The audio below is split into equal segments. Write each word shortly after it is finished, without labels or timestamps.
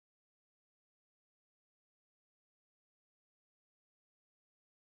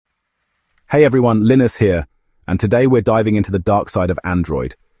Hey everyone, Linus here, and today we're diving into the dark side of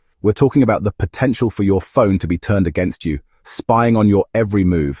Android. We're talking about the potential for your phone to be turned against you, spying on your every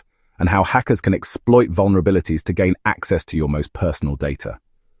move, and how hackers can exploit vulnerabilities to gain access to your most personal data.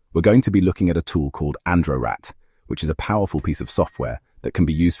 We're going to be looking at a tool called AndroRAT, which is a powerful piece of software that can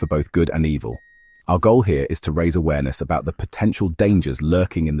be used for both good and evil. Our goal here is to raise awareness about the potential dangers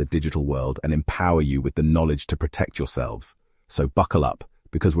lurking in the digital world and empower you with the knowledge to protect yourselves. So buckle up,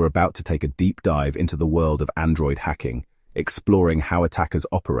 because we're about to take a deep dive into the world of Android hacking, exploring how attackers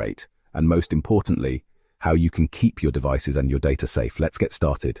operate, and most importantly, how you can keep your devices and your data safe. Let's get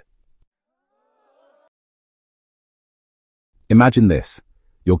started. Imagine this.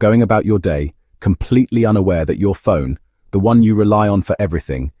 You're going about your day, completely unaware that your phone, the one you rely on for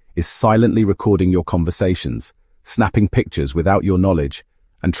everything, is silently recording your conversations, snapping pictures without your knowledge,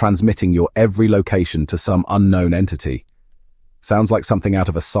 and transmitting your every location to some unknown entity. Sounds like something out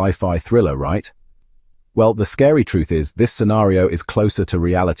of a sci-fi thriller, right? Well, the scary truth is this scenario is closer to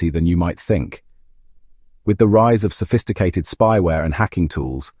reality than you might think. With the rise of sophisticated spyware and hacking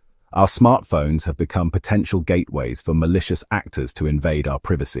tools, our smartphones have become potential gateways for malicious actors to invade our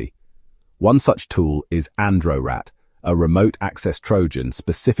privacy. One such tool is AndroRAT, a remote access Trojan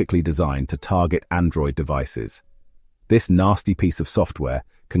specifically designed to target Android devices. This nasty piece of software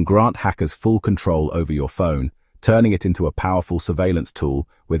can grant hackers full control over your phone, turning it into a powerful surveillance tool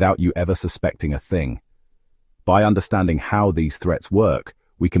without you ever suspecting a thing. By understanding how these threats work,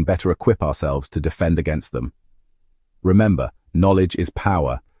 we can better equip ourselves to defend against them. Remember, knowledge is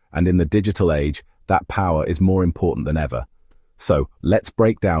power, and in the digital age, that power is more important than ever. So, let's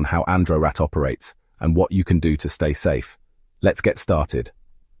break down how AndroRAT operates and what you can do to stay safe. Let's get started.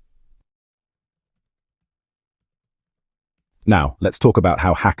 Now, let's talk about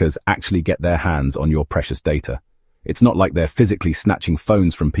how hackers actually get their hands on your precious data. It's not like they're physically snatching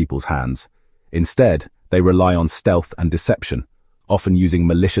phones from people's hands. Instead, they rely on stealth and deception, often using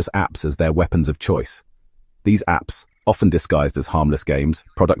malicious apps as their weapons of choice. These apps, often disguised as harmless games,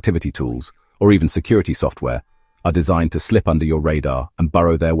 productivity tools, or even security software, are designed to slip under your radar and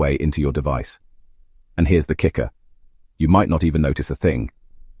burrow their way into your device. And here's the kicker. You might not even notice a thing.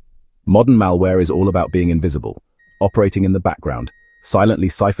 Modern malware is all about being invisible, operating in the background, silently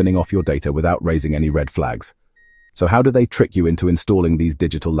siphoning off your data without raising any red flags. So how do they trick you into installing these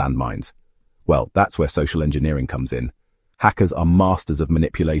digital landmines? Well, that's where social engineering comes in. Hackers are masters of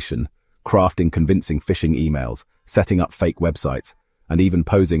manipulation, crafting convincing phishing emails, setting up fake websites, and even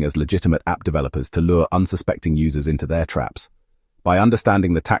posing as legitimate app developers to lure unsuspecting users into their traps. By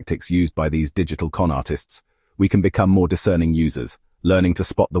understanding the tactics used by these digital con artists, we can become more discerning users, learning to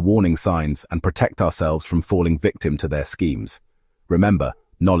spot the warning signs and protect ourselves from falling victim to their schemes. Remember,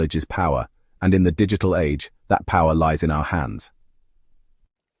 knowledge is power, and in the digital age, that power lies in our hands.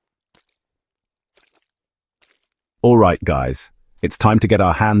 Alright guys, it's time to get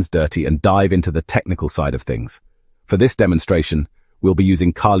our hands dirty and dive into the technical side of things. For this demonstration, we'll be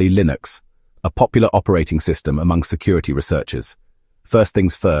using Kali Linux, a popular operating system among security researchers. First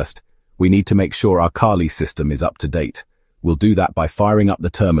things first, we need to make sure our Kali system is up to date. We'll do that by firing up the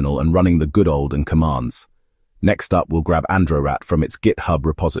terminal and running the good old commands. Next up, we'll grab AndroRAT from its GitHub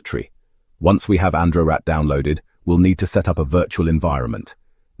repository. Once we have AndroRAT downloaded, we'll need to set up a virtual environment.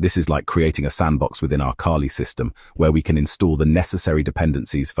 This is like creating a sandbox within our Kali system, where we can install the necessary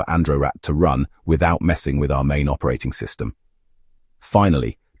dependencies for AndroRAT to run without messing with our main operating system.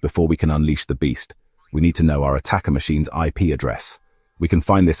 Finally, before we can unleash the beast, we need to know our attacker machine's IP address. We can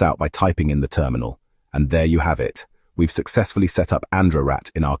find this out by typing in the terminal. And there you have it. We've successfully set up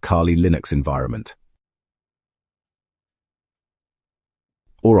AndroRAT in our Kali Linux environment.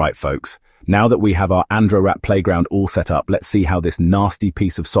 Alright folks, now that we have our AndroRAT playground all set up, let's see how this nasty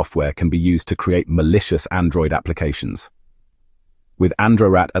piece of software can be used to create malicious Android applications. With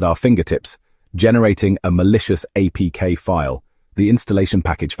AndroRAT at our fingertips, generating a malicious APK file, the installation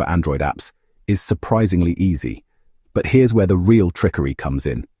package for Android apps, is surprisingly easy. But here's where the real trickery comes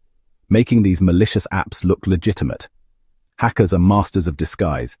in, making these malicious apps look legitimate. Hackers are masters of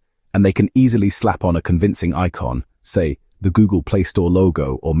disguise, and they can easily slap on a convincing icon, say, the Google Play Store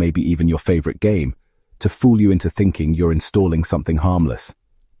logo, or maybe even your favorite game, to fool you into thinking you're installing something harmless.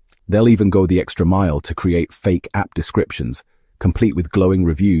 They'll even go the extra mile to create fake app descriptions, complete with glowing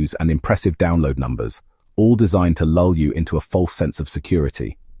reviews and impressive download numbers, all designed to lull you into a false sense of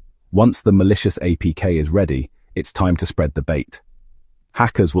security. Once the malicious APK is ready, it's time to spread the bait.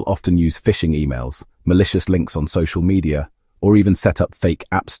 Hackers will often use phishing emails, malicious links on social media, or even set up fake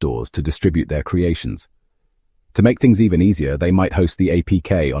app stores to distribute their creations. To make things even easier, they might host the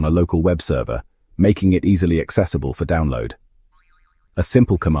APK on a local web server, making it easily accessible for download. A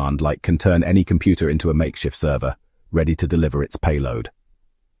simple command like can turn any computer into a makeshift server, ready to deliver its payload.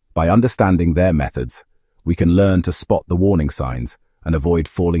 By understanding their methods, we can learn to spot the warning signs and avoid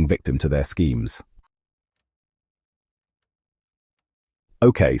falling victim to their schemes.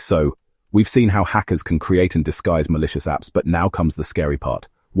 Okay, so we've seen how hackers can create and disguise malicious apps, but now comes the scary part.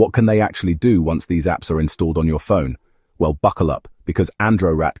 What can they actually do once these apps are installed on your phone? Well, buckle up, because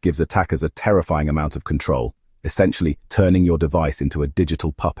AndroRAT gives attackers a terrifying amount of control, essentially turning your device into a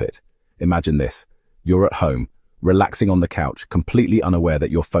digital puppet. Imagine this. You're at home, relaxing on the couch, completely unaware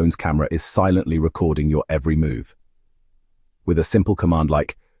that your phone's camera is silently recording your every move. With a simple command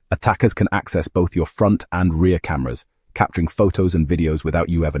like, attackers can access both your front and rear cameras, capturing photos and videos without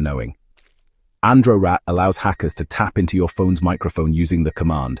you ever knowing. AndroRAT allows hackers to tap into your phone's microphone using the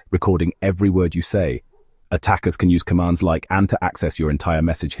command, recording every word you say. Attackers can use commands like and to access your entire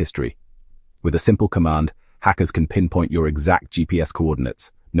message history. With a simple command, hackers can pinpoint your exact GPS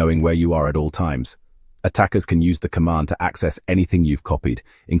coordinates, knowing where you are at all times. Attackers can use the command to access anything you've copied,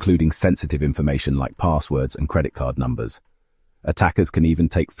 including sensitive information like passwords and credit card numbers. Attackers can even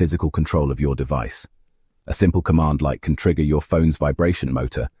take physical control of your device. A simple command like can trigger your phone's vibration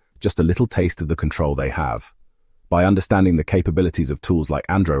motor, just a little taste of the control they have. By understanding the capabilities of tools like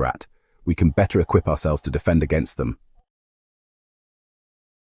AndroRAT, we can better equip ourselves to defend against them.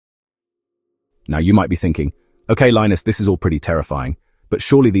 Now you might be thinking, okay Linus, this is all pretty terrifying, but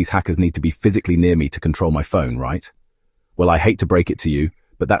surely these hackers need to be physically near me to control my phone, right? Well, I hate to break it to you,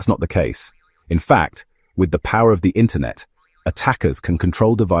 but that's not the case. In fact, with the power of the internet, attackers can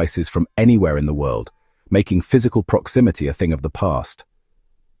control devices from anywhere in the world, making physical proximity a thing of the past.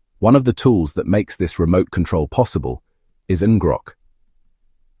 One of the tools that makes this remote control possible is Ngrok.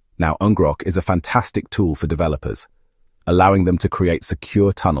 Now, Ngrok is a fantastic tool for developers, allowing them to create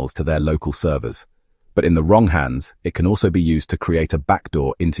secure tunnels to their local servers. But in the wrong hands, it can also be used to create a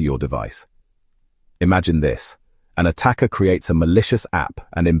backdoor into your device. Imagine this. An attacker creates a malicious app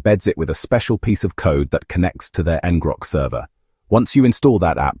and embeds it with a special piece of code that connects to their Ngrok server. Once you install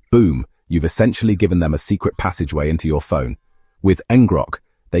that app, boom, you've essentially given them a secret passageway into your phone. With Ngrok,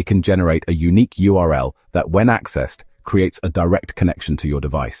 they can generate a unique URL that, when accessed, creates a direct connection to your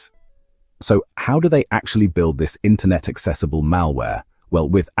device. So how do they actually build this internet-accessible malware? Well,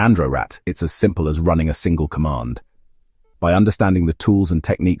 with AndroRAT, it's as simple as running a single command. By understanding the tools and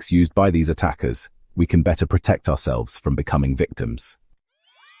techniques used by these attackers, we can better protect ourselves from becoming victims.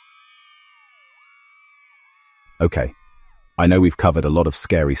 Okay, I know we've covered a lot of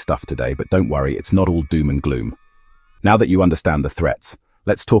scary stuff today, but don't worry, it's not all doom and gloom. Now that you understand the threats,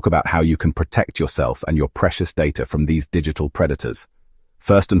 let's talk about how you can protect yourself and your precious data from these digital predators.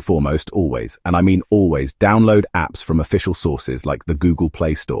 First and foremost, always, and I mean always, download apps from official sources like the Google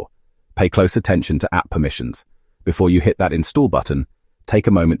Play Store. Pay close attention to app permissions. Before you hit that install button, take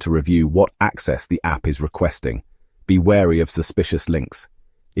a moment to review what access the app is requesting. Be wary of suspicious links.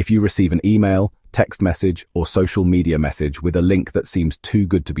 If you receive an email, text message, or social media message with a link that seems too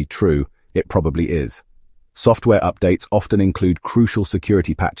good to be true, it probably is. Software updates often include crucial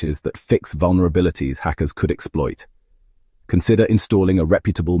security patches that fix vulnerabilities hackers could exploit. Consider installing a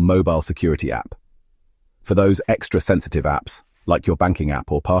reputable mobile security app. For those extra sensitive apps, like your banking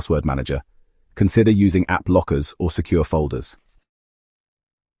app or password manager, consider using app lockers or secure folders.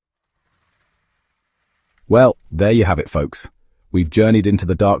 Well, there you have it, folks. We've journeyed into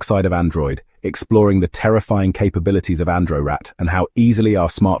the dark side of Android, exploring the terrifying capabilities of AndroRAT and how easily our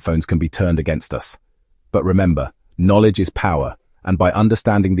smartphones can be turned against us. But remember, knowledge is power, and by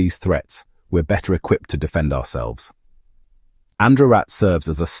understanding these threats, we're better equipped to defend ourselves. AndroRAT serves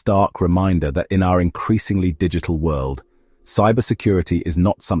as a stark reminder that in our increasingly digital world, cybersecurity is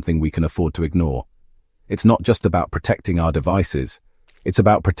not something we can afford to ignore. It's not just about protecting our devices. It's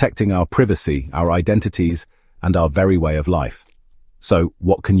about protecting our privacy, our identities, and our very way of life. So,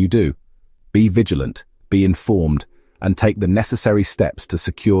 what can you do? Be vigilant, be informed, and take the necessary steps to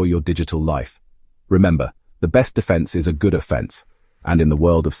secure your digital life. Remember, the best defense is a good offense, and in the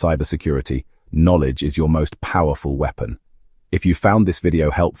world of cybersecurity, knowledge is your most powerful weapon. If you found this video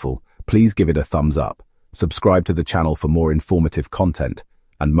helpful, please give it a thumbs up, subscribe to the channel for more informative content,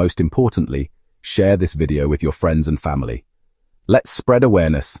 and most importantly, share this video with your friends and family. Let's spread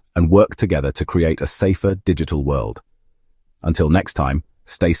awareness and work together to create a safer digital world. Until next time,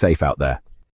 stay safe out there.